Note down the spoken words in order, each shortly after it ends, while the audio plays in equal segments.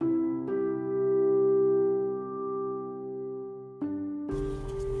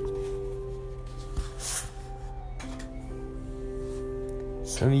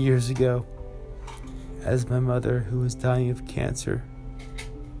some years ago, as my mother, who was dying of cancer,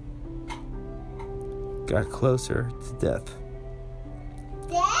 got closer to death.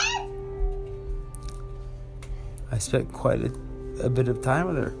 Dad? I spent quite a bit of time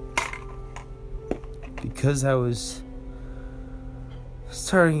with her because I was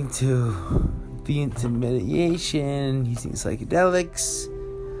starting to be into meditation, using psychedelics.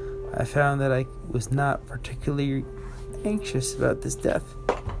 I found that I was not particularly anxious about this death,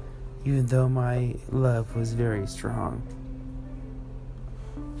 even though my love was very strong.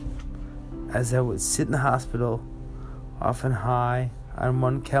 As I would sit in the hospital, often high on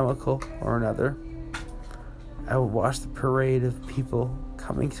one chemical or another, I would watch the parade of people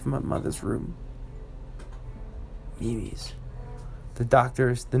coming to my mother's room. Mimi's. The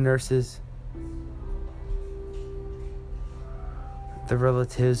doctors, the nurses, the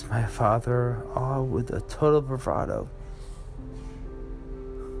relatives, my father, all with a total bravado.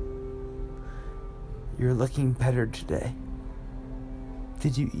 You're looking better today.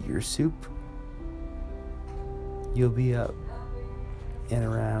 Did you eat your soup? You'll be up and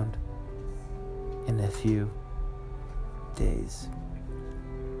around in a few days.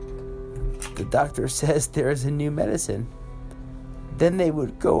 The doctor says there is a new medicine. Then they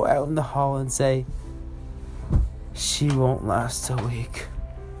would go out in the hall and say, she won't last a week.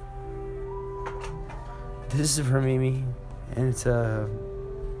 This is for Mimi, and it's a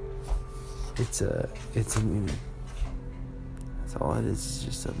Mimi. That's all it is. It's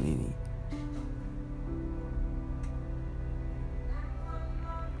just a Mimi.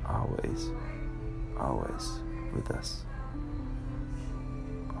 Always with us.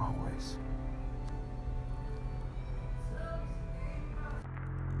 Always.